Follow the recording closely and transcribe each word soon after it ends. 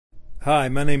Hi,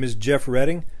 my name is Jeff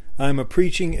Redding. I'm a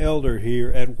preaching elder here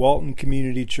at Walton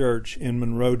Community Church in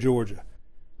Monroe, Georgia.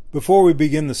 Before we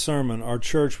begin the sermon, our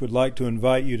church would like to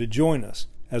invite you to join us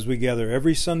as we gather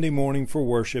every Sunday morning for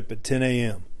worship at 10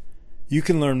 a.m. You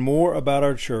can learn more about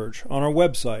our church on our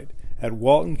website at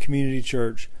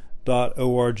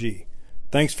waltoncommunitychurch.org.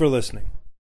 Thanks for listening.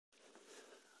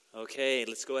 Okay,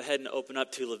 let's go ahead and open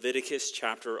up to Leviticus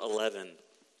chapter 11.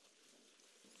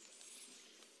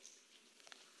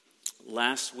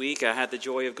 Last week, I had the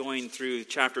joy of going through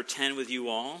chapter 10 with you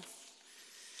all.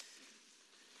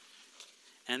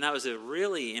 And that was a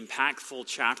really impactful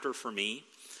chapter for me,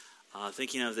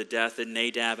 thinking of the death of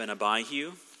Nadab and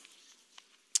Abihu.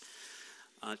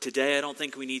 Today, I don't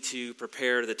think we need to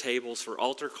prepare the tables for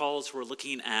altar calls. We're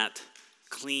looking at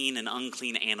clean and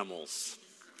unclean animals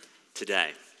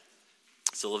today.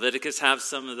 So Leviticus have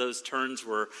some of those turns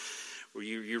where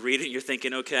you read it and you're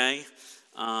thinking, okay,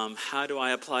 how do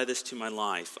I apply this to my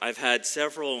life? I've had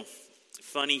several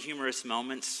funny, humorous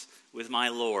moments with my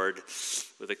Lord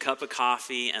with a cup of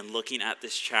coffee and looking at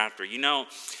this chapter. You know,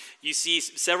 you see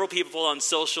several people on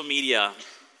social media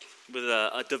with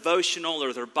a devotional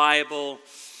or their Bible,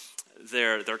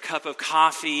 their cup of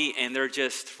coffee, and they're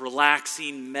just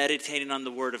relaxing, meditating on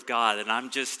the Word of God. And I'm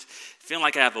just feeling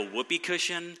like I have a whoopee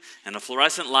cushion and a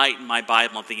fluorescent light in my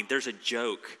Bible. I'm thinking, there's a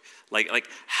joke. Like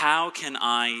how can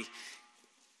I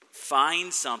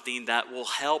find something that will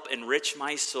help enrich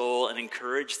my soul and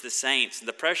encourage the saints? And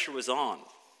the pressure was on.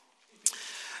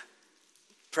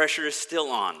 Pressure is still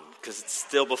on because it's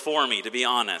still before me, to be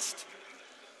honest.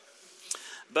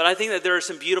 But I think that there are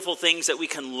some beautiful things that we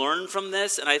can learn from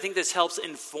this, and I think this helps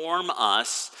inform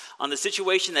us on the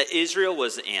situation that Israel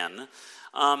was in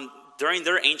during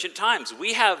their ancient times.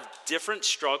 We have different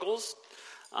struggles.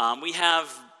 We have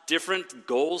different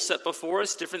goals set before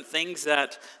us, different things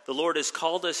that the Lord has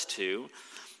called us to.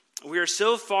 We are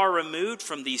so far removed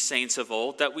from these saints of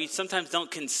old that we sometimes don't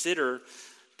consider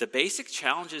the basic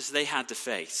challenges they had to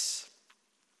face.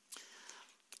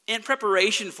 In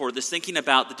preparation for this, thinking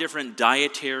about the different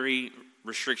dietary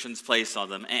restrictions placed on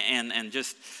them and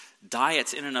just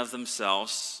diets in and of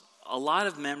themselves, a lot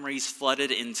of memories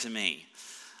flooded into me.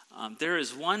 There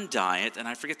is one diet, and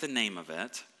I forget the name of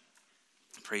it.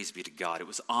 Praise be to God. It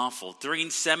was awful. During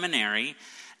seminary,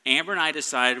 Amber and I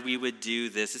decided we would do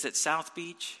this. Is it South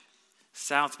Beach?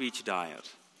 South Beach diet.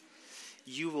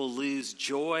 You will lose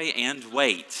joy and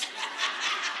weight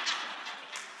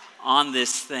on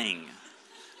this thing.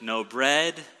 No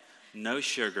bread, no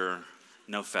sugar,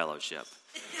 no fellowship.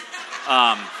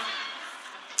 I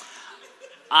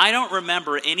don't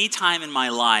remember any time in my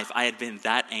life I had been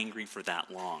that angry for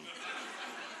that long.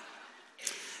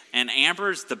 And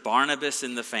Amber's the Barnabas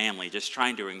in the family, just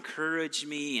trying to encourage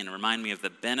me and remind me of the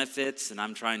benefits. And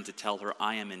I'm trying to tell her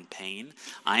I am in pain,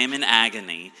 I am in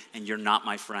agony, and you're not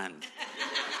my friend.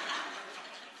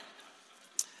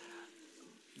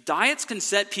 Diets can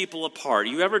set people apart.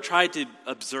 You ever tried to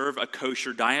observe a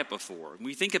kosher diet before? When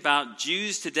we think about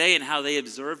Jews today and how they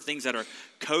observe things that are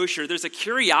kosher, there's a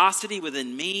curiosity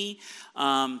within me.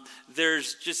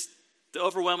 There's just the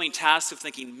overwhelming task of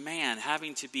thinking, man,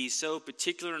 having to be so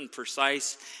particular and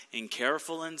precise and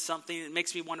careful in something, it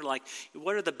makes me wonder, like,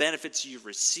 what are the benefits you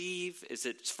receive? Is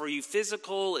it for you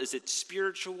physical? Is it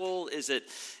spiritual? Is it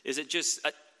just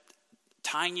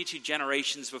tying you to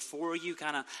generations before you?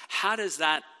 Kind of, how does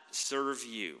that serve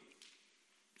you?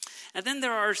 And then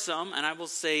there are some, and I will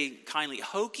say kindly,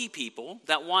 hokey people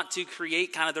that want to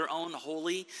create kind of their own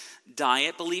holy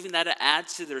diet, believing that it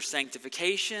adds to their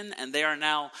sanctification, and they are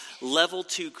now level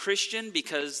 2 Christian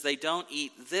because they don't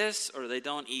eat this or they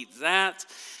don't eat that.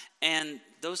 And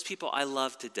those people I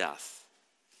love to death.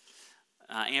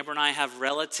 Amber and I have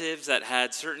relatives that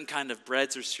had certain kind of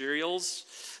breads or cereals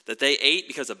that they ate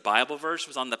because a Bible verse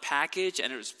was on the package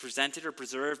and it was presented or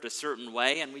preserved a certain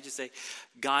way. And we just say,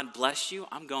 God bless you.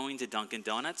 I'm going to Dunkin'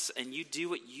 Donuts and you do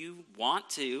what you want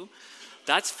to.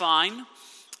 That's fine.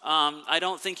 I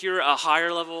don't think you're a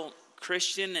higher level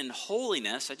Christian in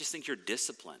holiness. I just think you're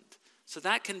disciplined. So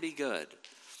that can be good.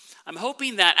 I'm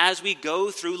hoping that as we go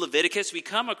through Leviticus, we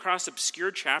come across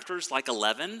obscure chapters like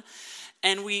 11,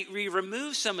 and we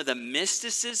remove some of the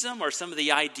mysticism or some of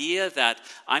the idea that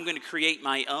I'm going to create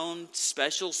my own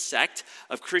special sect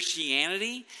of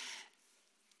Christianity,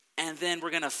 and then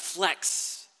we're going to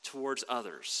flex towards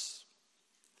others.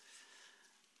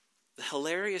 The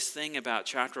hilarious thing about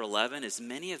chapter 11 is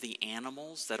many of the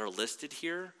animals that are listed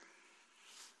here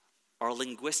are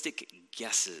linguistic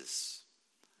guesses.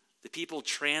 The people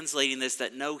translating this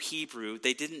that know Hebrew,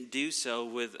 they didn't do so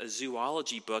with a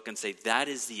zoology book and say, that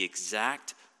is the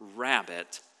exact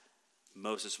rabbit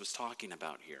Moses was talking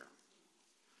about here.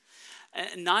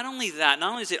 And not only that,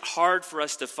 not only is it hard for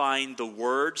us to find the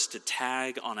words to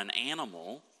tag on an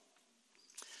animal,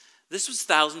 this was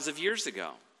thousands of years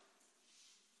ago.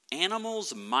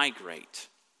 Animals migrate.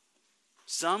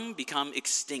 Some become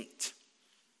extinct.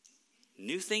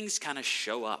 New things kind of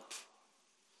show up.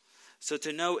 So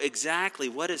to know exactly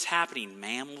what is happening,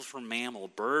 mammal for mammal,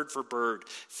 bird for bird,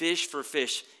 fish for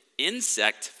fish,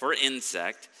 insect for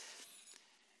insect,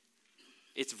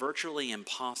 it's virtually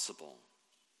impossible.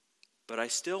 But I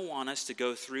still want us to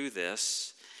go through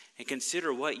this and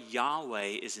consider what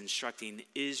Yahweh is instructing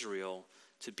Israel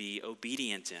to be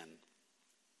obedient in.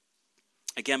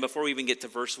 Again, before we even get to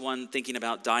verse 1, thinking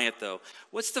about diet though,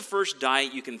 what's the first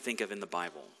diet you can think of in the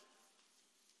Bible?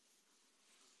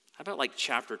 How about like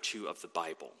chapter 2 of the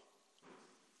Bible?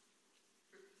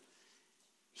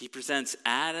 He presents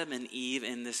Adam and Eve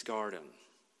in this garden.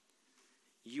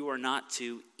 You are not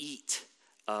to eat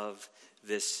of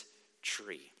this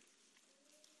tree.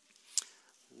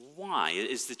 Why?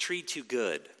 Is the tree too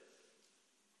good?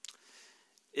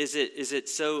 Is it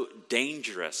so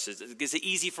dangerous? Is it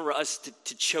easy for us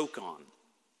to choke on?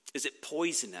 Is it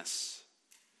poisonous?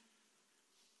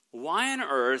 Why on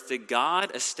earth did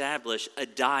God establish a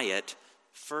diet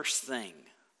first thing?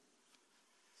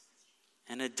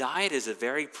 And a diet is a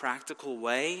very practical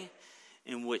way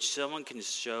in which someone can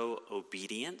show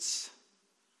obedience,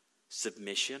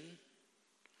 submission,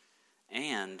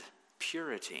 and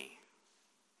purity.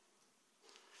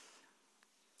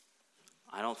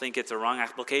 I don't think it's a wrong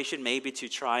application, maybe to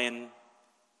try and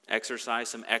exercise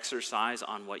some exercise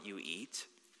on what you eat.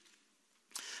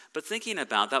 But thinking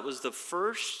about that was the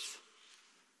first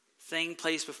thing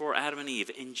placed before Adam and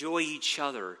Eve. Enjoy each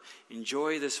other,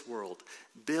 enjoy this world,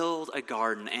 build a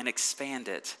garden and expand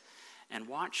it, and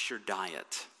watch your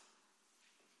diet.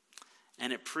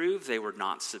 And it proved they were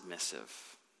not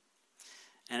submissive.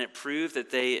 And it proved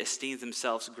that they esteemed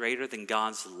themselves greater than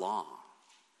God's law.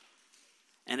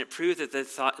 And it proved that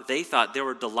they thought there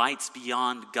were delights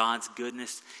beyond God's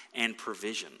goodness and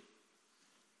provision.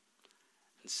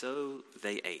 And so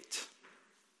they ate.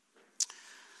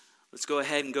 Let's go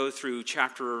ahead and go through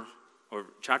chapter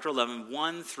 11,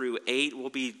 1 through 8. We'll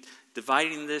be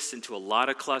dividing this into a lot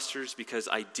of clusters because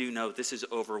I do know this is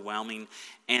overwhelming,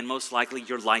 and most likely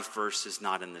your life verse is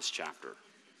not in this chapter.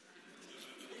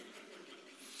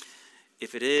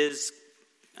 If it is,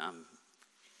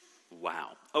 wow.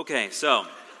 Okay, so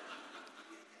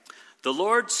the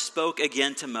Lord spoke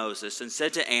again to Moses and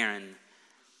said to Aaron,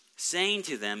 saying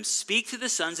to them, speak to the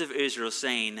sons of Israel,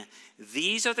 saying,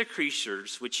 these are the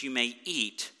creatures which you may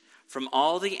eat from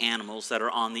all the animals that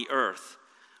are on the earth.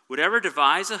 Whatever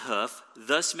divides a hoof,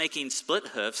 thus making split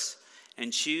hoofs,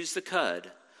 and chews the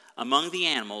cud, among the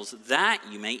animals, that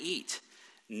you may eat.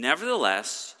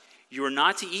 Nevertheless, you are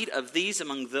not to eat of these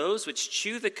among those which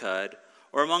chew the cud,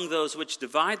 or among those which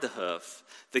divide the hoof,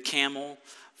 the camel,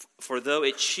 for though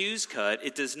it chews cud,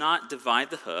 it does not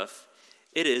divide the hoof,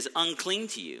 it is unclean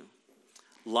to you.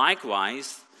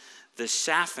 Likewise, the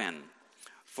saphan,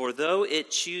 for though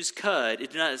it chews cud,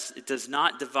 it does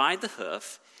not divide the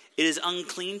hoof, it is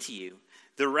unclean to you.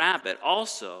 The rabbit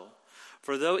also,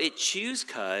 for though it chews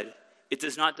cud, it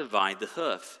does not divide the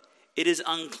hoof, it is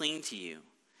unclean to you.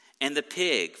 And the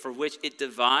pig, for which it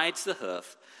divides the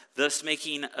hoof, thus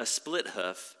making a split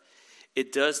hoof,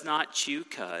 it does not chew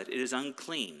cud, it is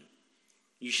unclean.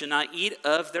 You shall not eat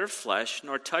of their flesh,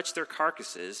 nor touch their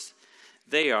carcasses,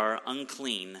 they are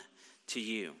unclean to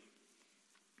you.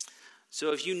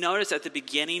 So if you notice at the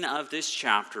beginning of this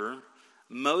chapter,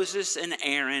 Moses and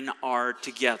Aaron are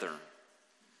together.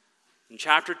 In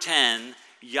chapter 10,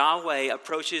 Yahweh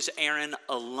approaches Aaron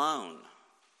alone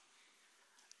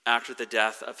after the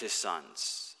death of his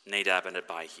sons, Nadab and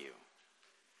Abihu.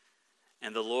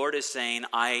 And the Lord is saying,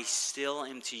 I still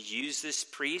am to use this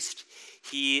priest.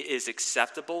 He is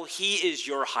acceptable. He is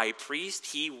your high priest.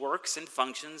 He works and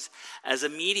functions as a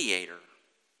mediator.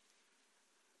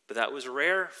 But that was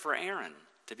rare for Aaron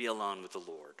to be alone with the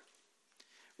Lord.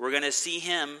 We're going to see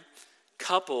him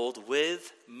coupled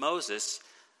with Moses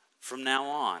from now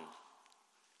on.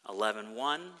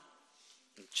 11:1,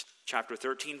 chapter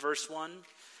 13, verse 1.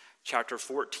 Chapter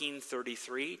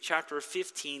 14:33, chapter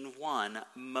 15:1,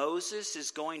 Moses is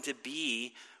going to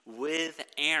be with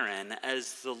Aaron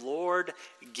as the Lord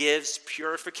gives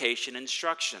purification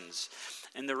instructions.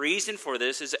 And the reason for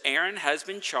this is Aaron has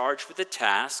been charged with the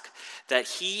task that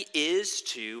he is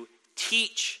to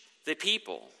teach the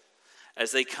people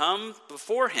as they come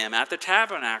before him at the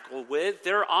tabernacle with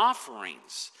their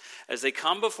offerings. As they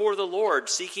come before the Lord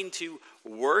seeking to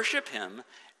worship him,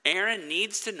 Aaron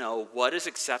needs to know what is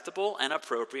acceptable and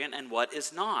appropriate and what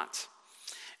is not.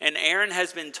 And Aaron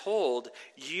has been told,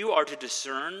 you are to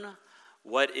discern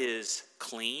what is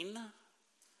clean,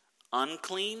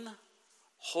 unclean,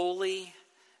 holy,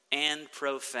 and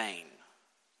profane.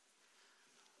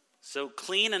 So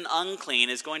clean and unclean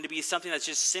is going to be something that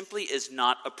just simply is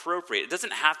not appropriate. It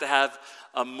doesn't have to have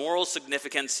a moral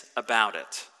significance about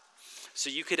it. So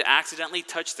you could accidentally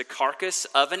touch the carcass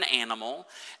of an animal,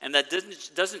 and that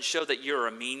doesn't show that you're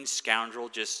a mean scoundrel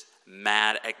just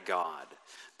mad at God.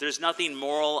 There's nothing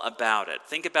moral about it.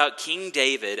 Think about King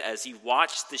David as he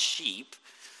watched the sheep.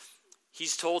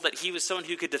 He's told that he was someone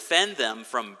who could defend them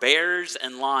from bears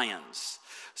and lions.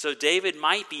 So David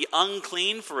might be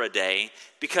unclean for a day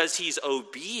because he's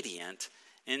obedient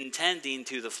in tending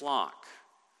to the flock.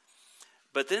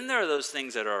 But then there are those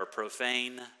things that are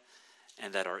profane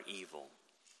and that are evil.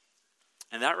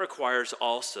 And that requires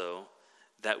also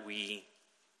that we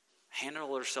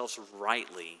handle ourselves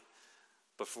rightly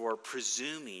before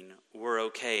presuming we're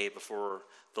okay before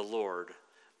the Lord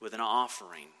with an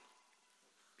offering.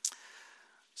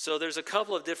 So there's a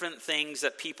couple of different things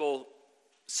that people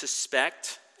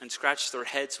suspect and scratch their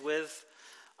heads with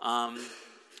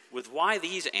why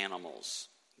these animals,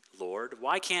 Lord?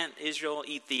 Why can't Israel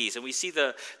eat these? And we see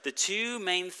the two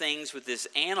main things with these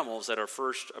animals that are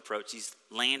first approached, these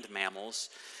land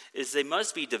mammals, is they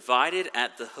must be divided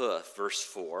at the hoof, verse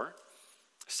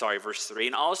 3.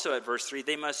 And also at verse 3,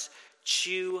 they must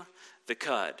chew the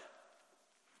cud.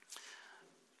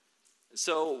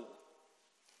 So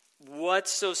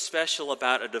what's so special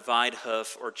about a divide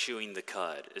hoof or chewing the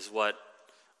cud is what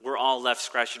we're all left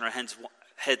scratching our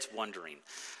heads wondering.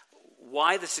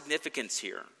 Why the significance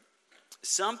here?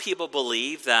 Some people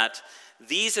believe that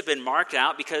these have been marked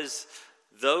out because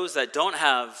those that don't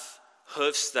have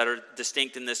hoofs that are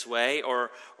distinct in this way, or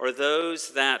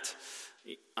those that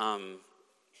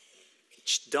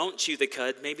don't chew the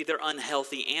cud, maybe they're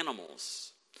unhealthy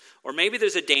animals. Or maybe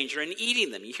there's a danger in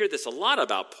eating them. You hear this a lot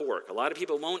about pork. A lot of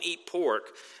people won't eat pork.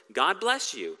 God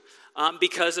bless you,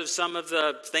 because of some of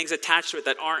the things attached to it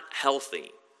that aren't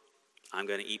healthy. I'm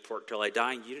going to eat pork till I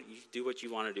die. You do what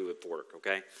you want to do with pork,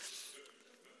 okay?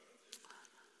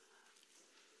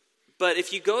 But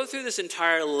if you go through this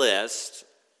entire list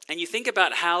and you think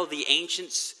about how the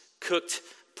ancients cooked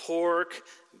pork,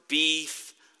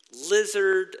 beef,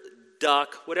 lizard,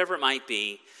 duck, whatever it might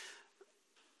be,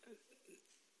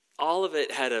 all of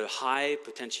it had a high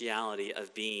potentiality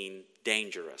of being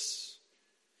dangerous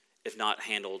if not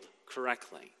handled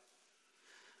correctly.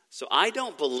 So I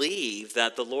don't believe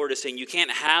that the Lord is saying you can't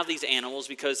have these animals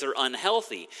because they're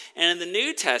unhealthy. And in the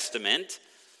New Testament,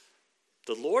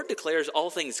 the Lord declares all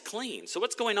things clean. So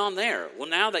what's going on there? Well,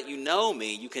 now that you know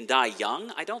me, you can die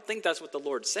young? I don't think that's what the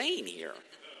Lord's saying here.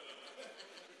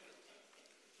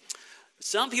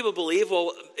 Some people believe,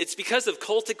 well, it's because of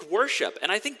cultic worship.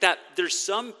 And I think that there's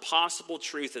some possible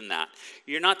truth in that.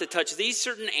 You're not to touch these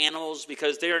certain animals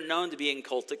because they are known to be in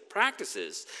cultic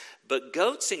practices. But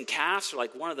goats and calves are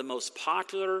like one of the most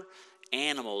popular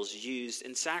animals used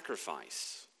in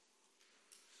sacrifice.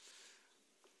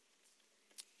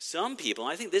 Some people,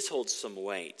 and I think this holds some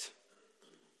weight,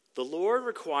 the Lord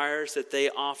requires that they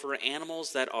offer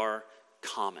animals that are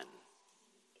common,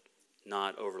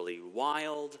 not overly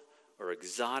wild or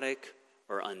exotic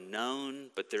or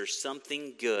unknown, but there's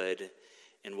something good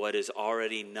in what is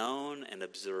already known and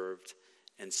observed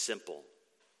and simple.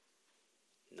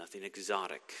 Nothing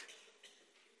exotic.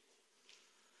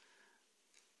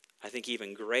 I think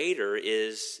even greater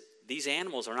is these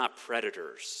animals are not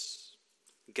predators.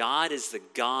 God is the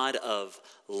God of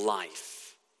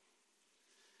life.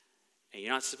 And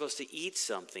you're not supposed to eat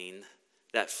something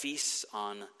that feasts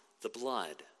on the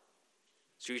blood.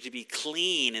 So you're to be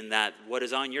clean in that what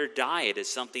is on your diet is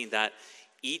something that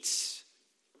eats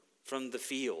from the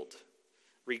field,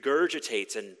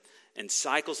 regurgitates and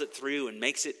cycles it through and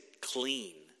makes it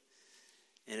clean.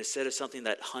 And instead of something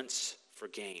that hunts for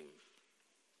game.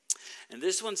 And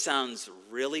this one sounds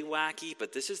really wacky,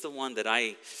 but this is the one that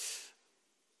I'm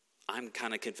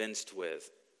kind of convinced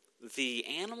with. The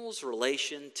animal's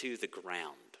relation to the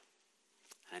ground.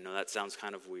 I know that sounds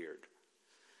kind of weird.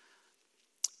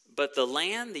 But the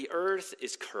land, the earth,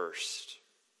 is cursed.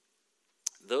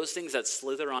 Those things that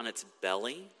slither on its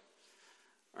belly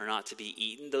are not to be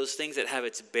eaten. Those things that have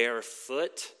its bare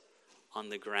foot on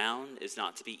the ground is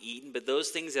not to be eaten. But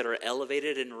those things that are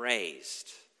elevated and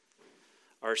raised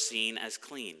are seen as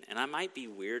clean. And I might be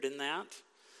weird in that.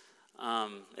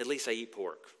 At least I eat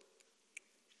pork.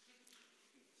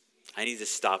 I need to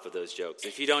stop with those jokes.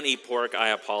 If you don't eat pork, I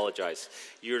apologize.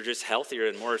 You're just healthier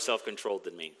and more self-controlled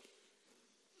than me.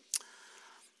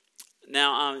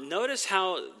 Now, notice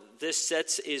how this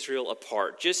sets Israel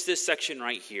apart. Just this section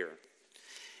right here.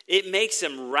 It makes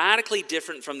them radically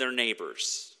different from their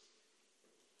neighbors.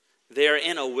 They are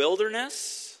in a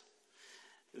wilderness.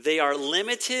 They are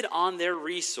limited on their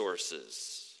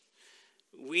resources.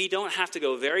 We don't have to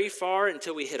go very far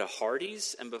until we hit a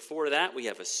Hardee's, and before that we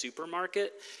have a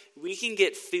supermarket. We can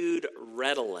get food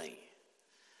readily.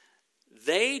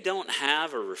 They don't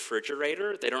have a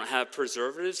refrigerator. They don't have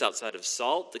preservatives outside of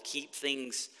salt to keep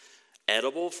things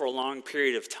edible for a long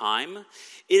period of time.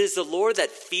 It is the Lord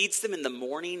that feeds them in the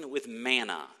morning with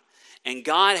manna. And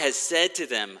God has said to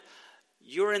them,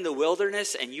 you're in the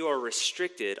wilderness and you are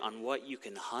restricted on what you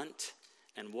can hunt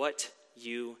and what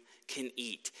you can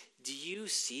eat. Do you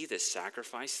see the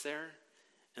sacrifice there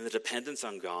and the dependence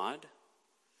on God?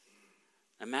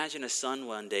 Imagine a son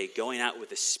one day going out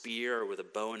with a spear or with a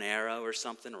bow and arrow or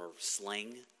something, or a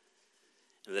sling.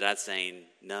 And the dad saying,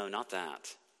 no, not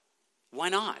that. Why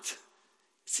not?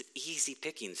 It's easy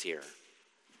pickings here.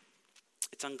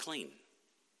 It's unclean.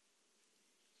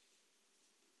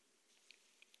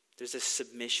 There's a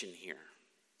submission here.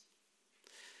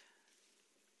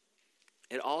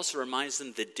 It also reminds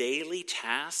them the daily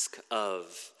task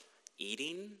of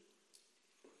eating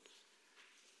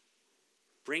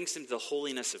brings them to the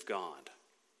holiness of God.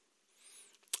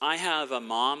 I have a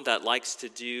mom that likes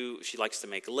to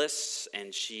make lists,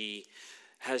 and she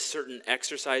has certain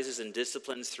exercises and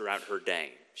disciplines throughout her day.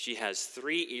 She has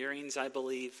 3 earrings, I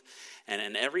believe,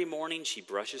 and every morning she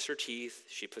brushes her teeth,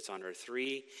 she puts on her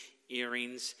 3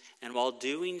 earrings, and while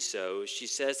doing so, she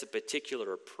says a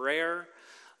particular prayer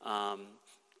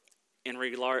in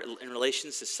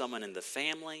relations to someone in the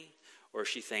family, or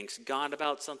she thanks God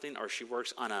about something, or she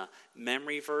works on a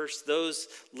memory verse. Those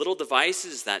little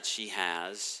devices that she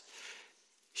has,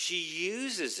 she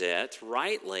uses it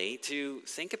rightly to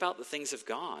think about the things of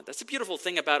God. That's a beautiful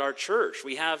thing about our church.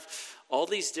 We have all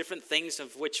these different things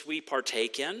of which we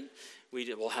partake in.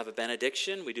 We will have a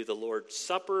benediction. We do the Lord's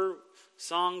Supper,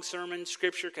 song, sermon,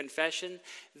 scripture, confession.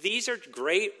 These are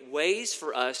great ways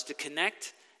for us to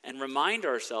connect and remind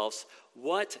ourselves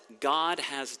what God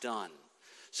has done.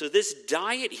 So this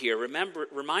diet here,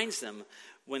 reminds them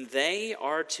when they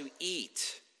are to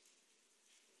eat,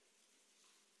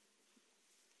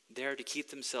 they are to keep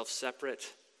themselves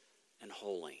separate and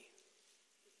holy.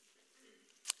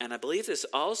 And I believe this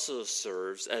also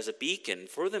serves as a beacon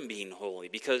for them being holy,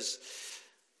 because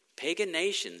pagan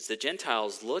nations, the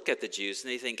Gentiles, look at the Jews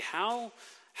and they think how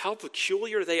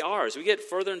peculiar they are. As we get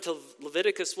further into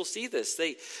Leviticus, we'll see this.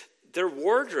 Their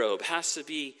wardrobe has to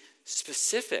be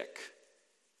specific.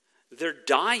 Their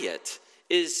diet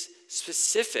is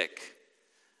specific.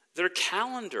 Their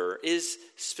calendar is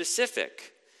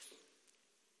specific.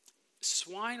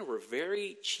 Swine were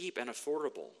very cheap and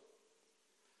affordable.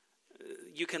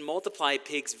 You can multiply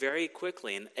pigs very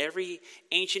quickly, and every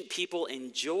ancient people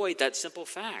enjoyed that simple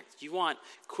fact. You want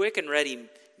quick and ready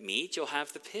meat, you'll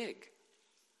have the pig.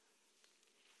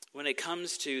 When it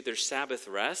comes to their Sabbath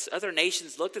rest, other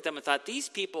nations looked at them and thought, these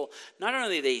people, not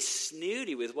only are they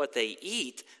snooty with what they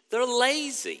eat, they're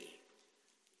lazy.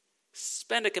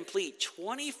 Spend a complete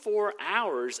 24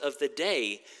 hours of the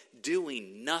day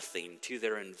doing nothing to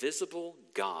their invisible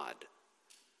God.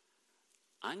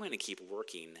 I'm going to keep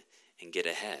working and get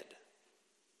ahead.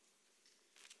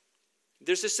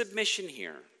 There's a submission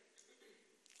here.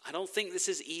 I don't think this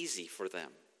is easy for them.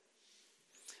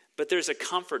 But there's a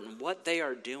comfort in what they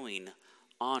are doing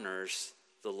honors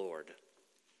the Lord.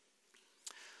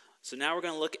 So now we're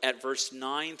going to look at verse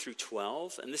 9 through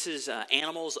 12, and this is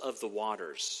animals of the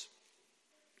waters.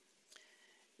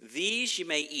 These you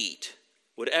may eat,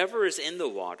 whatever is in the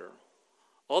water,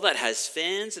 all that has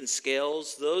fins and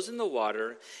scales, those in the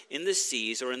water, in the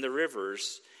seas or in the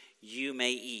rivers, you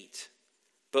may eat.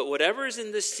 But whatever is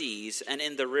in the seas and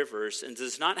in the rivers and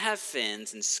does not have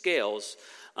fins and scales,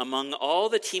 among all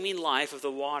the teeming life of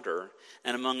the water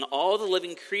and among all the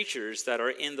living creatures that are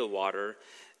in the water,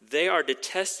 they are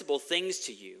detestable things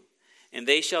to you, and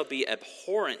they shall be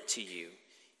abhorrent to you.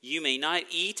 You may not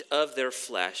eat of their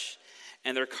flesh,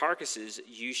 and their carcasses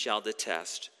you shall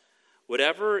detest.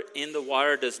 Whatever in the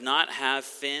water does not have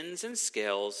fins and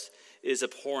scales is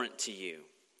abhorrent to you.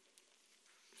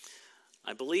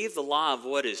 I believe the law of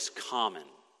what is common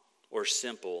or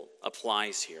simple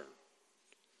applies here.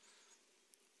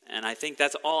 And I think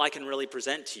that's all I can really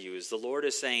present to you, is the Lord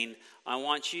is saying, I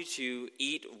want you to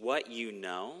eat what you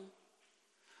know,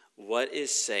 what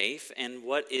is safe, and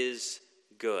what is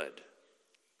good.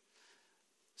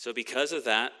 So because of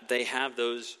that, they have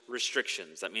those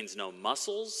restrictions. That means no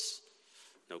mussels,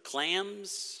 no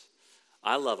clams.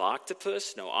 I love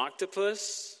octopus, no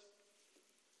octopus.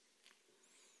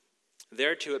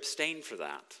 They're to abstain for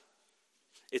that.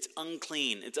 It's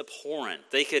unclean. It's abhorrent.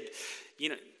 They could,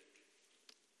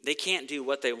 they can't do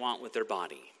what they want with their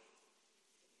body.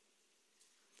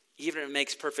 Even if it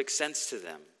makes perfect sense to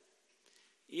them.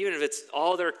 Even if it's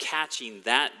all they're catching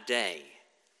that day,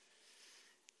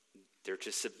 they're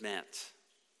to submit.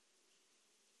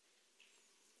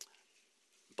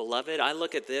 Beloved, I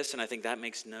look at this and I think that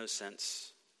makes no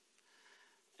sense.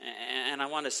 And I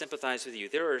want to sympathize with you.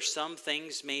 There are some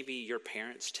things maybe your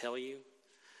parents tell you.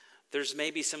 There's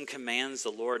maybe some commands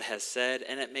the Lord has said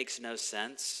and it makes no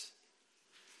sense.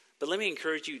 But let me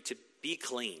encourage you to be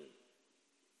clean,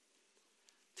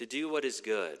 to do what is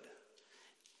good,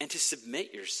 and to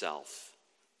submit yourself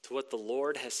to what the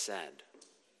Lord has said.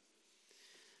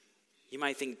 You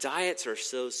might think diets are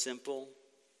so simple.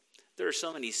 There are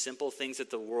so many simple things that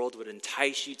the world would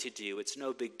entice you to do. It's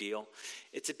no big deal.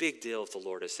 It's a big deal if the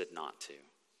Lord has said not to.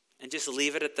 And just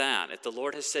leave it at that. If the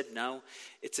Lord has said no,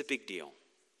 it's a big deal.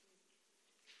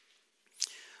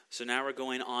 So now we're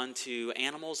going on to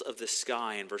animals of the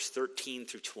sky in verse 13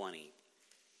 through 20.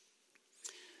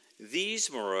 These,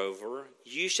 moreover,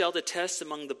 you shall detest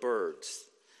among the birds.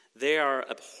 They are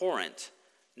abhorrent,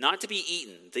 not to be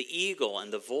eaten, the eagle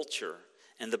and the vulture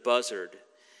and the buzzard,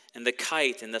 and the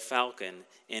kite and the falcon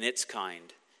in its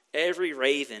kind, every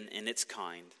raven in its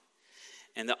kind,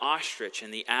 and the ostrich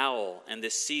and the owl and the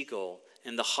seagull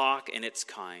and the hawk in its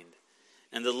kind,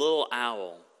 and the little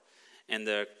owl and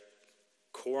the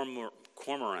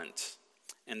cormorant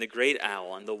and the great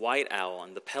owl and the white owl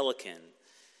and the pelican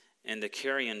and the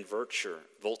carrion vulture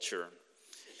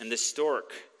and the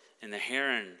stork and the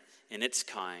heron in its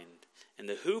kind and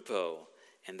the hoopoe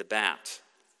and the bat.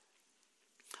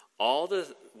 All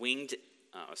the winged,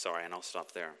 and I'll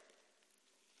stop there.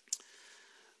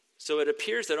 So it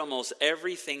appears that almost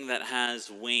everything that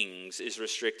has wings is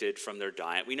restricted from their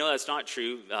diet. We know that's not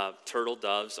true. Turtle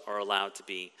doves are allowed to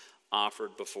be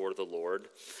offered before the Lord.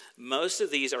 Most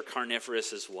of these are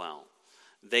carnivorous as well.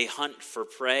 They hunt for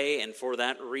prey, and for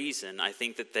that reason, I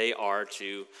think that they are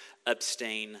to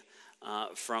abstain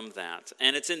from that.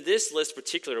 And it's in this list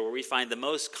particular where we find the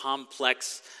most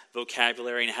complex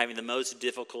vocabulary and having the most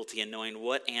difficulty in knowing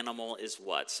what animal is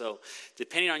what. So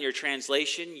depending on your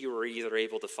translation, you were either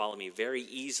able to follow me very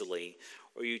easily,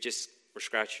 or you just were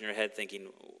scratching your head thinking,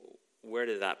 where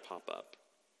did that pop up?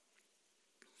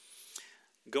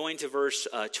 Going to verse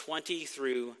 20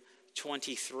 through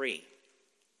 23.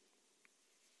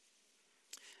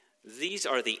 These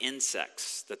are the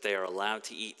insects that they are allowed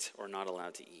to eat or not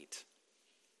allowed to eat.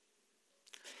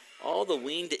 All the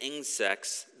winged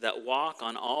insects that walk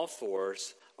on all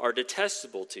fours are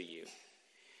detestable to you.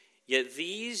 Yet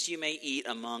these you may eat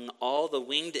among all the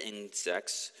winged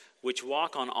insects which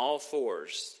walk on all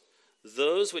fours,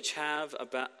 those which have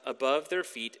above their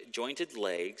feet jointed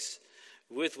legs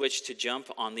with which to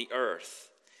jump on the earth.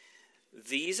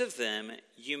 These of them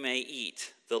you may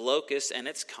eat, the locust and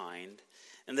its kind,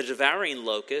 and the devouring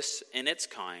locust and its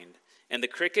kind, and the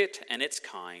cricket and its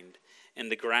kind, and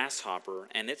the grasshopper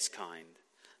and its kind.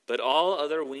 But all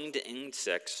other winged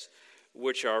insects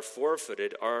which are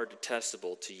four-footed are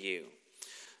detestable to you.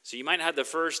 So you might have the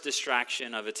first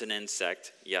distraction of it's an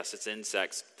insect. Yes, it's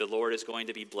insects. The Lord is going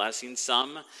to be blessing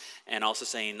some and also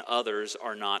saying others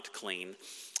are not clean.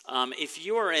 If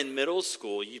you are in middle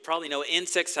school, you probably know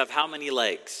insects have how many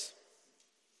legs?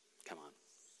 Come on.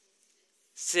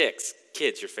 6.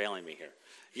 Kids, you're failing me here.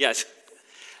 Yes.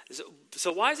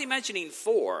 So why is he mentioning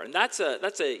 4? And that's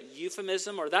a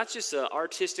euphemism, or that's just an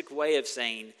artistic way of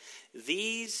saying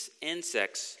these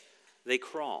insects, they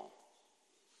crawl.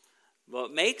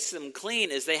 What makes them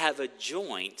clean is they have a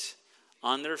joint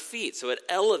on their feet. So it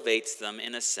elevates them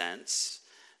in a sense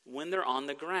when they're on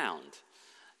the ground.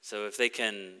 So if they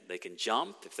can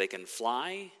jump, if they can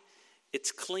fly,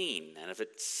 it's clean. And if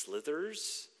it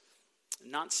slithers,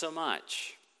 not so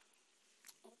much.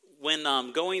 When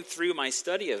going through my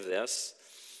study of this,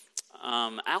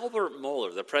 Albert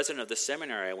Mohler, the president of the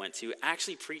seminary I went to,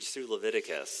 actually preached through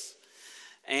Leviticus.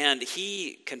 And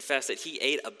he confessed that he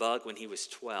ate a bug when he was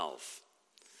 12.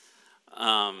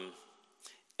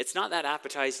 It's not that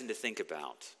appetizing to think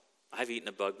about. I've eaten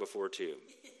a bug before too.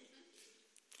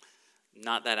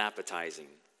 Not that appetizing.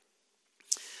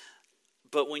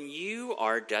 But when you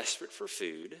are desperate for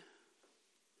food,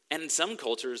 and in some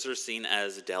cultures they're seen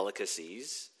as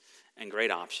delicacies and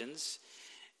great options,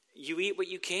 you eat what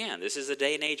you can. This is a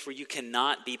day and age where you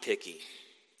cannot be picky.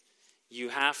 You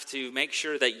have to make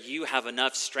sure that you have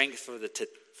enough strength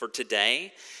for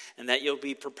today and that you'll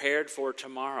be prepared for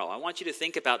tomorrow. I want you to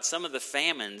think about some of the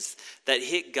famines that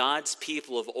hit God's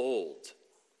people of old.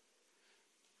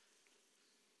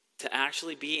 To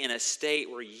actually be in a state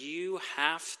where you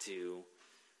have to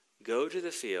go to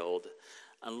the field,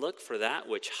 and look for that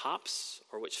which hops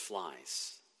or which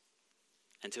flies,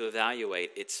 and to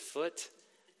evaluate its foot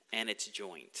and its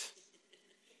joint.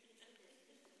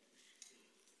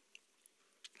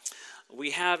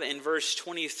 We have in verse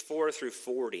 24 through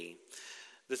 40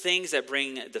 the things that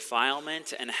bring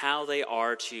defilement and how they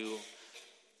are to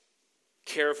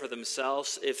care for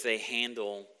themselves if they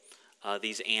handle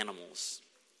these animals.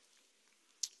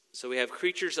 So we have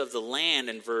creatures of the land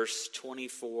in verse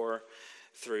 24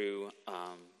 through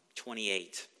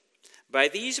 28. By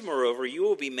these, moreover, you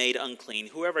will be made unclean.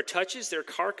 Whoever touches their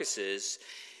carcasses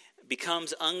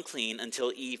becomes unclean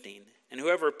until evening. And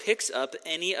whoever picks up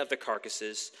any of the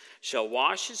carcasses shall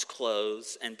wash his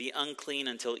clothes and be unclean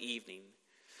until evening.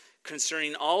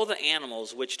 Concerning all the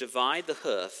animals which divide the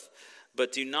hoof,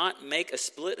 but do not make a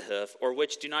split hoof, or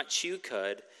which do not chew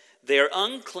cud, they are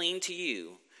unclean to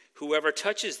you. Whoever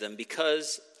touches them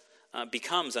becomes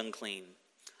unclean.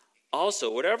 Also,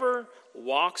 whatever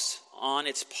walks on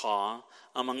its paw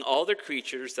among all the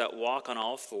creatures that walk on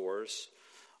all fours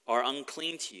are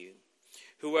unclean to you.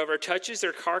 Whoever touches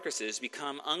their carcasses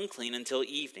become unclean until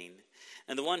evening.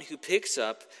 And the one who picks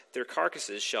up their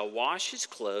carcasses shall wash his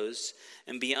clothes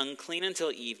and be unclean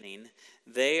until evening.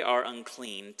 They are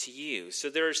unclean to you. So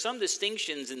there are some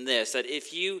distinctions in this, that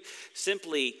if you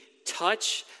simply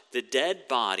touch the dead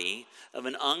body of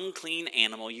an unclean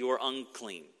animal, you are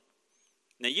unclean.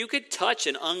 Now, you could touch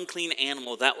an unclean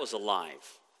animal that was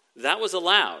alive. That was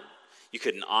allowed. You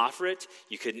couldn't offer it,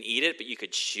 you couldn't eat it, but you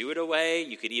could shoo it away.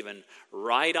 You could even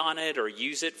ride on it or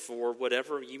use it for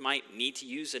whatever you might need to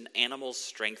use an animal's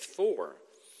strength for.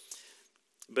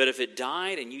 But if it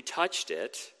died and you touched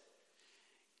it,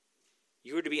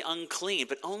 you were to be unclean,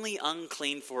 but only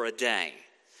unclean for a day.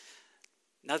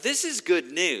 Now, this is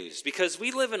good news because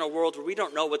we live in a world where we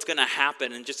don't know what's going to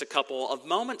happen in just a couple of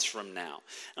moments from now.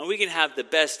 And we can have the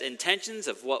best intentions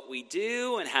of what we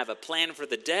do and have a plan for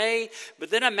the day. But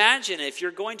then imagine if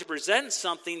you're going to present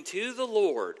something to the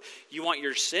Lord. You want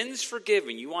your sins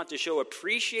forgiven. You want to show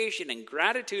appreciation and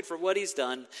gratitude for what he's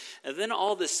done. And then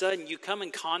all of a sudden you come in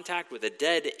contact with a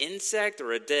dead insect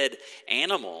or a dead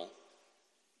animal.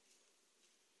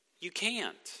 You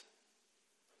can't.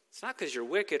 It's not because you're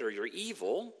wicked or you're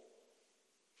evil,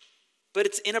 but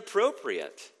it's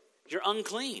inappropriate. You're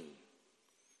unclean.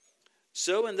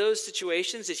 So in those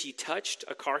situations, if you touched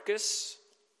a carcass,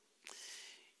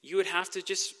 you would have to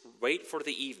just wait for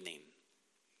the evening.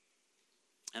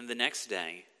 And the next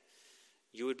day,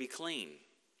 you would be clean.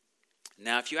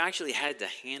 Now, if you actually had to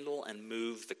handle and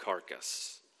move the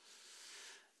carcass,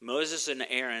 Moses and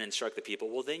Aaron instruct the people,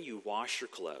 well, then you wash your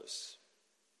clothes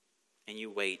and you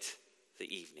wait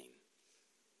the evening.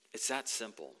 It's that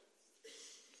simple.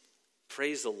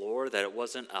 Praise the Lord that it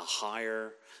wasn't a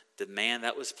higher demand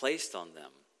that was placed on them.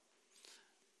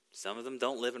 Some of them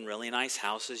don't live in really nice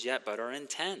houses yet, but are in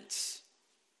tents.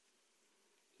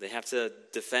 They have to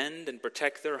defend and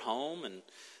protect their home, and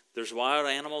there's wild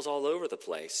animals all over the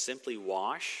place. Simply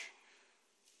wash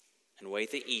and wait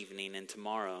the evening, and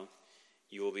tomorrow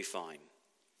you will be fine.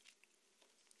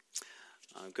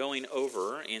 Going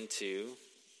over into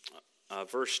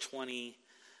verse 29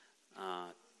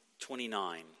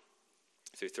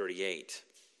 through 38.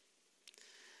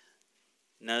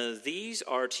 Now these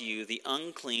are to you the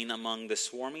unclean among the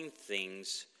swarming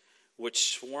things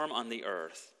which swarm on the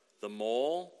earth, the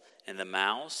mole and the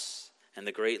mouse and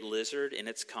the great lizard in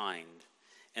its kind,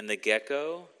 and the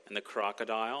gecko and the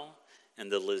crocodile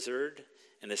and the lizard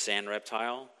and the sand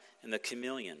reptile and the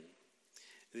chameleon.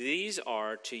 These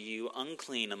are to you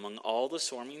unclean among all the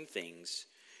swarming things.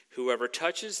 Whoever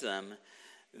touches them,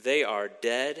 they are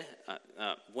dead.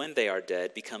 When they are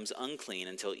dead, becomes unclean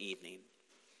until evening.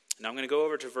 Now I'm going to go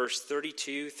over to verse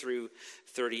 32 through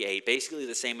 38, basically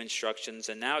the same instructions.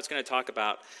 And now it's going to talk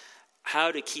about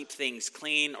how to keep things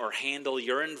clean or handle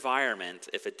your environment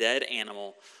if a dead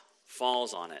animal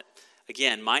falls on it.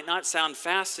 Again, might not sound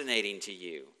fascinating to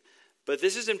you, but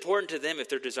this is important to them if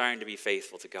they're desiring to be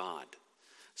faithful to God.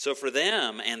 So for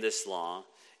them and this law,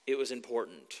 it was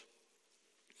important.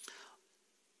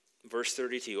 Verse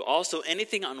 32, also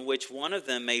anything on which one of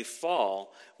them may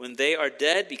fall when they are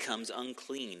dead becomes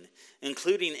unclean,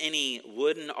 including any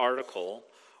wooden article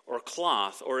or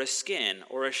cloth or a skin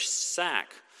or a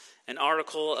sack, an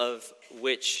article of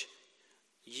which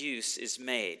use is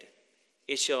made.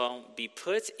 It shall be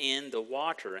put in the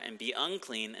water and be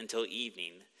unclean until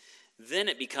evening. Then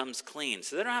it becomes clean.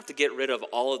 So they don't have to get rid of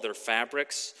all of their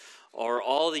fabrics or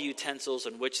all the utensils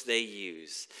in which they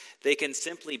use. They can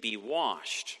simply be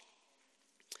washed.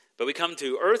 But we come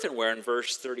to earthenware in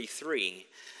verse 33.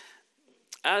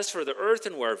 As for the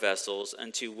earthenware vessels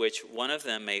unto which one of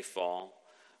them may fall,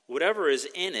 whatever is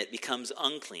in it becomes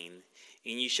unclean,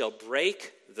 and you shall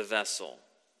break the vessel.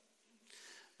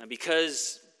 Now,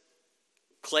 because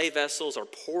clay vessels are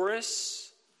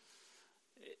porous,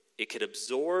 it could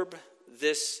absorb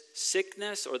this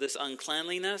sickness or this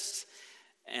uncleanliness,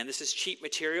 and this is cheap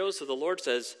material, so the Lord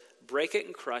says, break it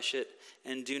and crush it,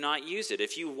 and do not use it.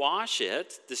 If you wash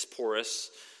it, this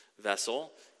porous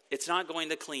vessel, it's not going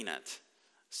to clean it.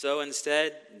 So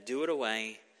instead, do it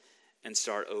away and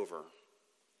start over.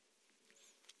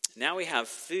 Now we have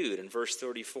food in verse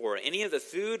 34. Any of the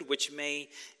food which may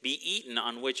be eaten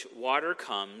on which water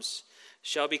comes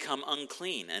shall become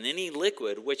unclean, and any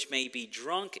liquid which may be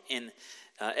drunk in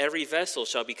every vessel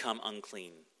shall become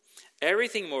unclean.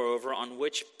 Everything, moreover, on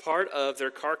which part of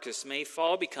their carcass may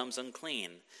fall becomes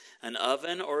unclean. An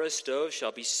oven or a stove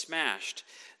shall be smashed.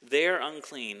 They are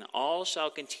unclean. All shall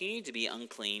continue to be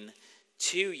unclean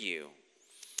to you.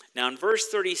 Now in verse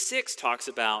 36 talks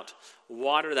about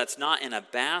water that's not in a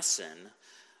basin,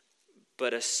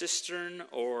 but a cistern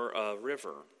or a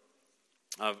river.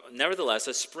 Nevertheless,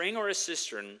 a spring or a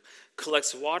cistern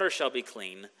collects water shall be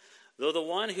clean, though the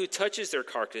one who touches their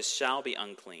carcass shall be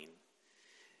unclean.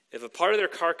 If a part of their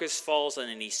carcass falls on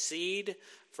any seed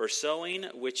for sowing,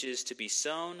 which is to be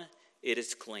sown, it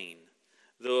is clean.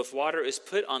 Though if water is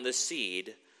put on the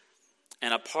seed,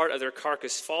 and a part of their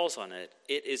carcass falls on it,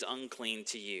 it is unclean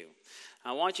to you.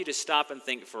 I want you to stop and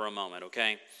think for a moment,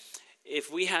 okay?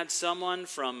 If we had someone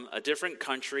from a different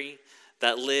country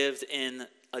that lived in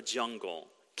a jungle,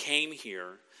 came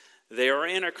here, they were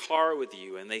in a car with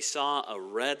you, and they saw a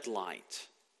red light,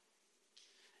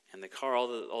 and the car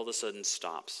all of a sudden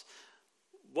stops,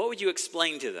 what would you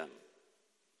explain to them?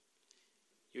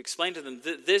 You explain to them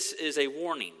that this is a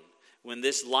warning. When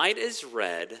this light is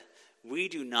red, we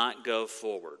do not go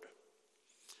forward.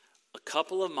 A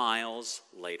couple of miles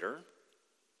later,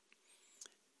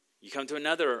 you come to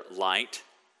another light,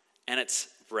 and it's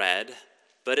red,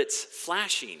 but it's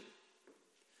flashing.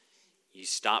 You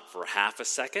stop for half a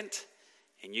second,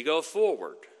 and you go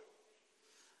forward.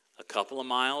 A couple of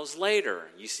miles later,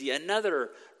 you see another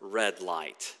red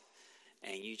light,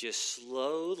 and you just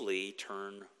slowly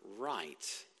turn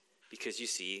right because you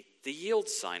see the yield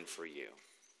sign for you.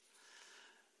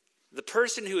 The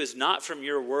person who is not from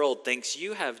your world thinks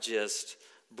you have just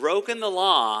broken the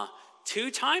law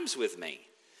 2 times with me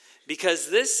because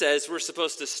this says we're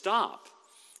supposed to stop.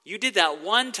 You did that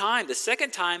one time. The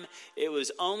second time, it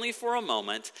was only for a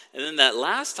moment. And then that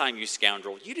last time, you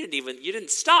scoundrel, you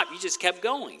didn't stop. You just kept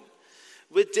going.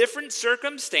 With different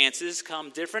circumstances come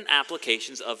different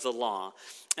applications of the law.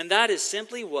 And that is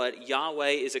simply what Yahweh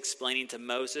is explaining to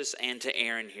Moses and to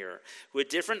Aaron here. With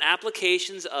different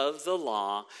applications of the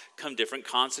law come different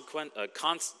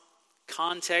context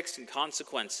and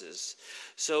consequences.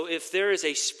 So if there is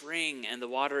a spring and the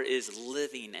water is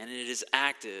living and it is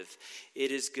active,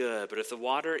 it is good. But if the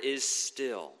water is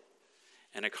still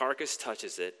and a carcass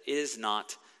touches it, it is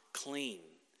not clean.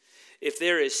 If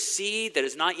there is seed that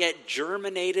is not yet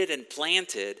germinated and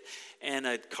planted and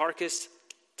a carcass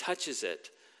touches it,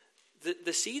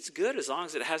 the seed's good as long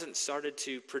as it hasn't started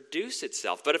to produce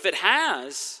itself. But if it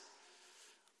has,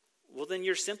 well, then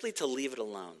you're simply to leave it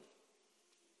alone.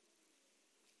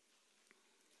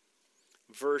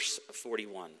 Verse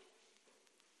 41.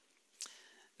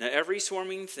 Now every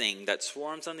swarming thing that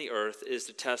swarms on the earth is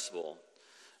detestable,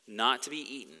 not to be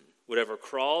eaten. Whatever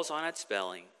crawls on its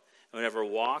belly, whatever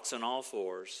walks on all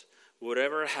fours,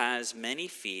 whatever has many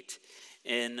feet,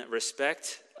 in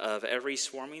respect of every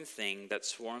swarming thing that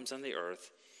swarms on the earth,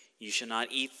 you shall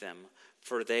not eat them,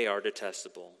 for they are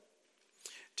detestable.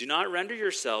 Do not render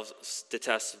yourselves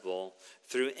detestable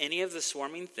through any of the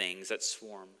swarming things that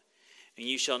swarm, and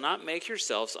you shall not make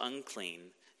yourselves unclean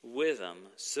with them,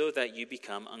 so that you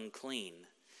become unclean.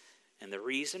 And the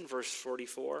reason, verse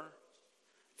 44,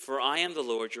 for I am the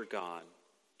Lord your God.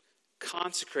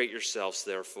 Consecrate yourselves,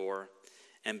 therefore,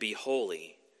 and be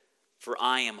holy, for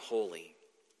I am holy.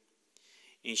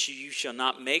 And you shall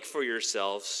not make for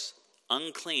yourselves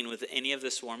unclean with any of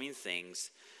the swarming things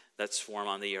that swarm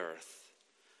on the earth.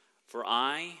 For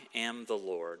I am the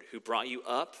Lord, who brought you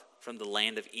up from the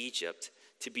land of Egypt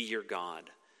to be your God.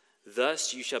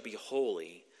 Thus you shall be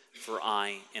holy, for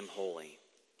I am holy.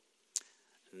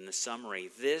 In the summary,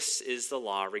 this is the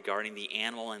law regarding the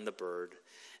animal and the bird,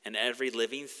 and every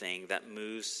living thing that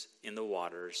moves in the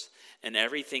waters, and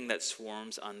everything that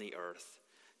swarms on the earth,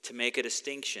 to make a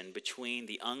distinction between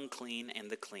the unclean and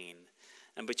the clean,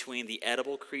 and between the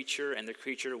edible creature and the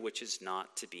creature which is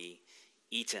not to be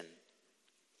eaten.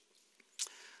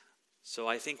 So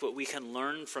I think what we can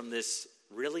learn from this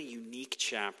really unique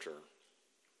chapter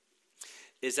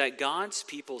is that God's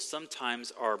people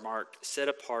sometimes are marked, set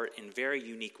apart in very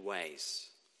unique ways.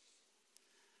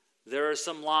 There are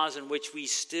some laws in which we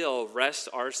still rest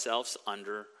ourselves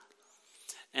under,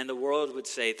 and the world would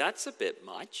say, that's a bit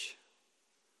much.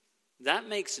 That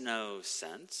makes no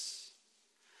sense.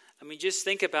 I mean, just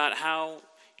think about how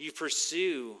you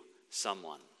pursue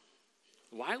someone.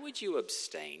 Why would you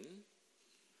abstain?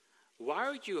 Why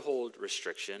would you hold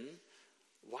restriction?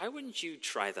 Why wouldn't you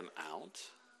try them out?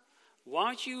 Why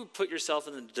don't you put yourself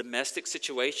in a domestic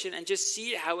situation and just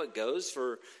see how it goes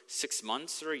for 6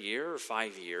 months or a year or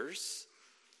 5 years?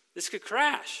 This could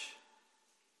crash.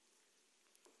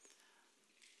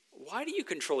 Why do you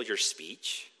control your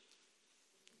speech?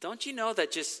 Don't you know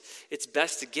that it's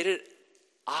best to get it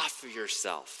off of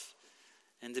yourself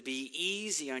and to be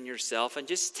easy on yourself and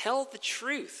just tell the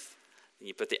truth? And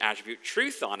you put the attribute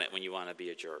truth on it when you want to be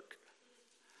a jerk.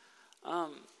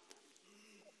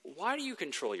 Why do you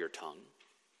control your tongue?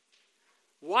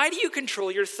 Why do you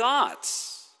control your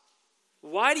thoughts?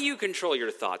 Why do you control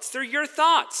your thoughts? They're your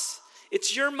thoughts.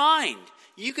 It's your mind.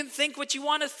 You can think what you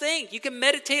want to think. You can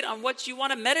meditate on what you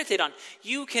want to meditate on.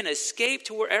 You can escape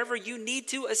to wherever you need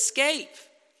to escape.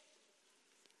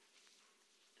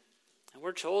 And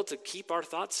we're told to keep our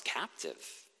thoughts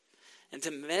captive and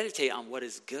to meditate on what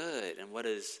is good and what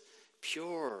is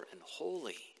pure and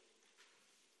holy.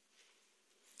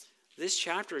 This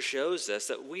chapter shows us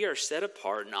that we are set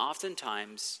apart, and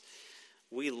oftentimes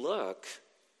we look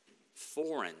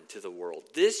foreign to the world.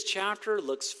 This chapter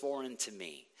looks foreign to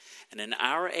me. And in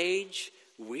our age,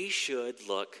 we should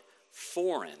look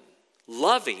foreign,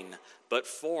 loving, but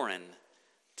foreign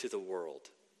to the world.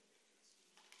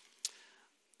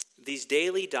 These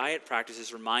daily diet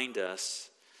practices remind us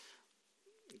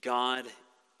God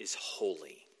is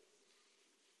holy.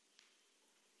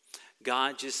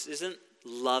 God just isn't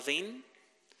loving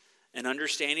and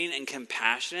understanding and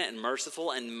compassionate and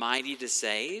merciful and mighty to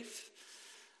save.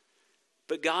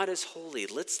 But God is holy.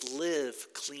 Let's live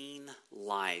clean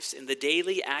lives in the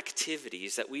daily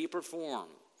activities that we perform.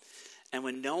 And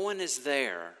when no one is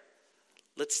there,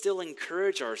 let's still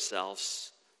encourage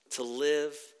ourselves to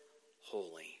live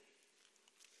holy.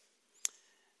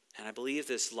 And I believe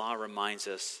this law reminds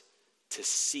us to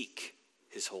seek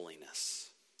his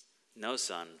holiness. No,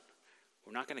 son,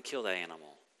 we're not going to kill that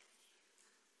animal.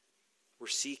 We're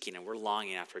seeking and we're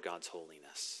longing after God's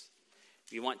holiness.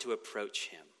 We want to approach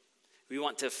him. We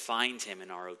want to find him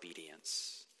in our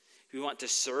obedience. We want to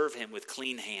serve him with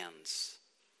clean hands.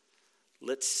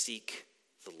 Let's seek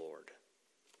the Lord.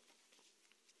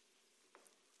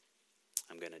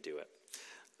 I'm going to do it.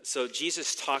 So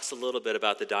Jesus talks a little bit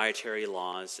about the dietary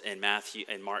laws in Matthew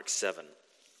and Mark 7.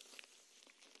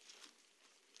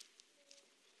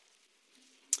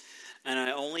 And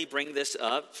I only bring this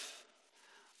up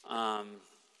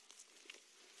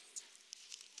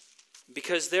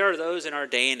because there are those in our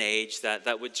day and age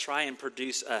that would try and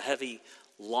produce a heavy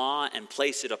law and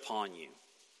place it upon you.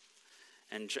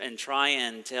 And try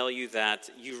and tell you that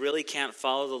you really can't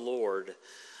follow the Lord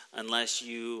unless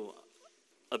you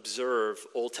observe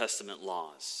Old Testament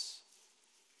laws.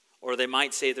 Or they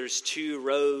might say there's two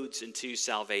roads into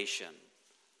salvation.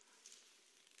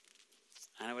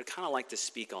 And I would kind of like to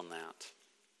speak on that.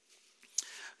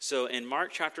 So in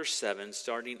Mark chapter 7,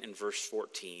 starting in verse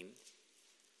 14,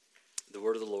 the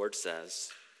word of the Lord says,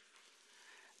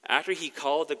 after he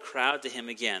called the crowd to him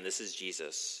again, this is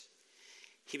Jesus,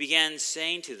 he began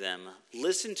saying to them,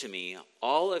 listen to me,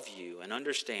 all of you, and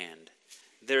understand.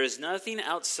 There is nothing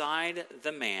outside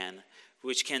the man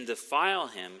which can defile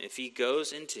him if it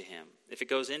goes into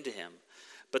him.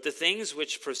 But the things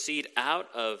which proceed out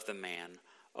of the man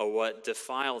are what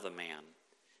defile the man.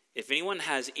 If anyone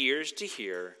has ears to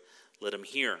hear, let him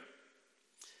hear.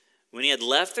 When he had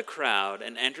left the crowd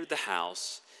and entered the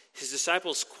house, his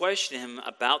disciples questioned him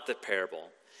about the parable.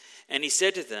 And he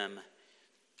said to them,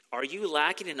 are you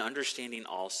lacking in understanding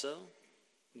also?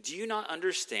 Do you not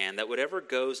understand that whatever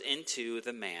goes into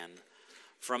the man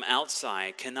from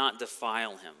outside cannot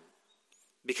defile him?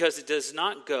 Because it does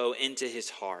not go into his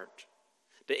heart,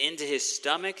 but into his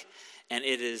stomach, and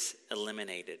it is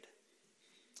eliminated.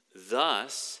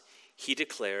 Thus he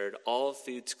declared all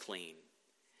foods clean.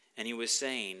 And he was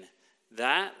saying,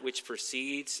 that which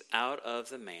proceeds out of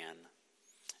the man,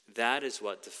 that is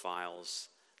what defiles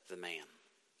the man.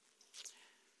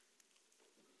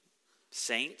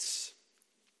 Saints,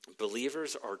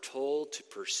 believers are told to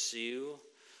pursue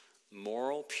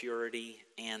moral purity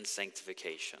and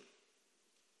sanctification.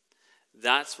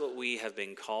 That's what we have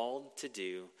been called to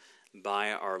do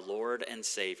by our Lord and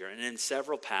Savior. And in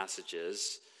several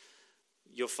passages,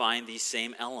 you'll find these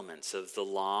same elements of the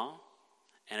law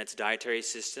and its dietary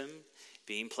system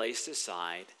being placed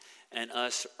aside, and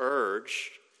us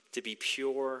urged to be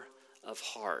pure of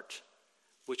heart,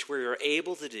 which we are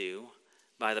able to do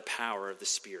by the power of the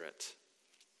Spirit.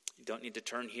 You don't need to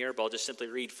turn here, but I'll just simply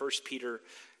read 1 Peter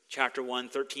chapter 1,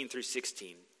 13 through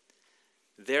 16.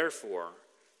 Therefore,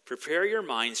 prepare your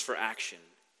minds for action.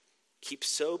 Keep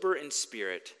sober in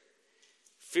spirit.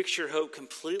 Fix your hope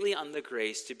completely on the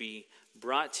grace to be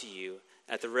brought to you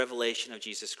at the revelation of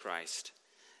Jesus Christ.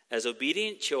 As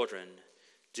obedient children,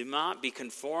 do not be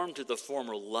conformed to the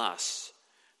former lusts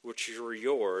which were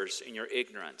yours in your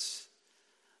ignorance.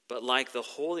 But like the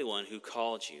Holy One who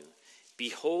called you, be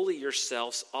holy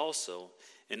yourselves also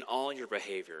in all your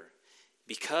behavior,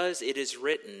 because it is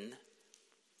written,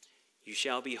 you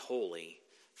shall be holy,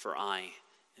 for I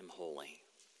am holy.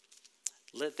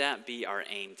 Let that be our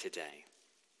aim today,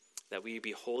 that we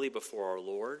be holy before our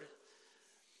Lord,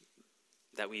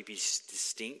 that we be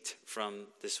distinct from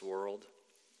this world,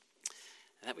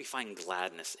 and that we find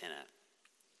gladness in it.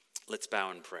 Let's bow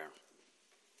in prayer.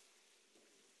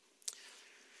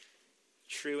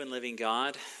 True and living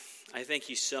God, I thank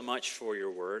you so much for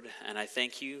your word, and I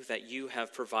thank you that you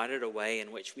have provided a way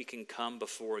in which we can come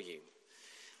before you,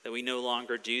 that we no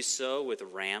longer do so with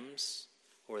rams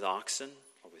or with oxen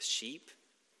or with sheep,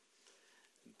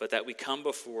 but that we come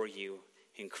before you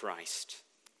in Christ.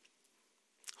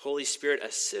 Holy Spirit,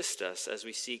 assist us as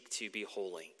we seek to be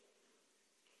holy.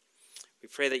 We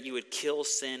pray that you would kill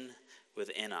sin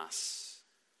within us.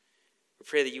 We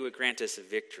pray that you would grant us a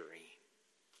victory,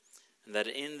 and that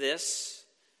in this,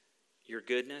 your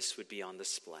goodness would be on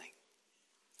display.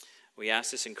 We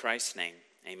ask this in Christ's name.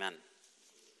 Amen.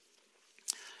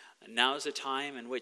 And now is a time in which